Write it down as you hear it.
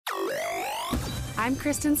I'm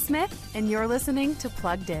Kristen Smith, and you're listening to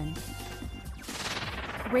Plugged In.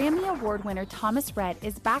 Grammy Award winner Thomas Rhett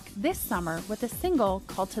is back this summer with a single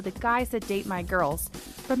called To the Guys That Date My Girls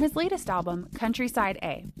from his latest album, Countryside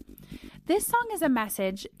A. This song is a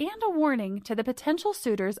message and a warning to the potential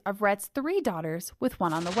suitors of Rhett's 3 daughters with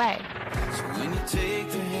one on the way. So when you take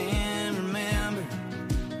their hand, remember,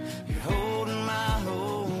 you're holding my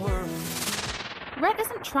whole world. Rhett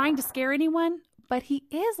isn't trying to scare anyone, but he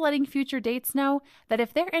is letting future dates know that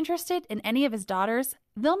if they're interested in any of his daughters,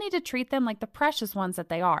 they'll need to treat them like the precious ones that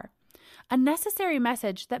they are. A necessary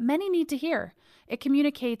message that many need to hear. It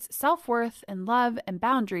communicates self-worth and love and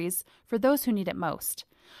boundaries for those who need it most.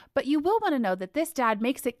 But you will want to know that this dad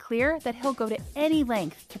makes it clear that he'll go to any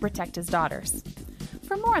length to protect his daughters.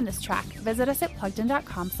 For more on this track, visit us at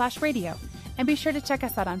pluggedin.com/radio and be sure to check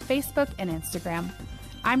us out on Facebook and Instagram.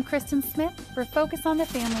 I'm Kristen Smith for Focus on the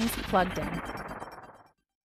Family's Plugged In.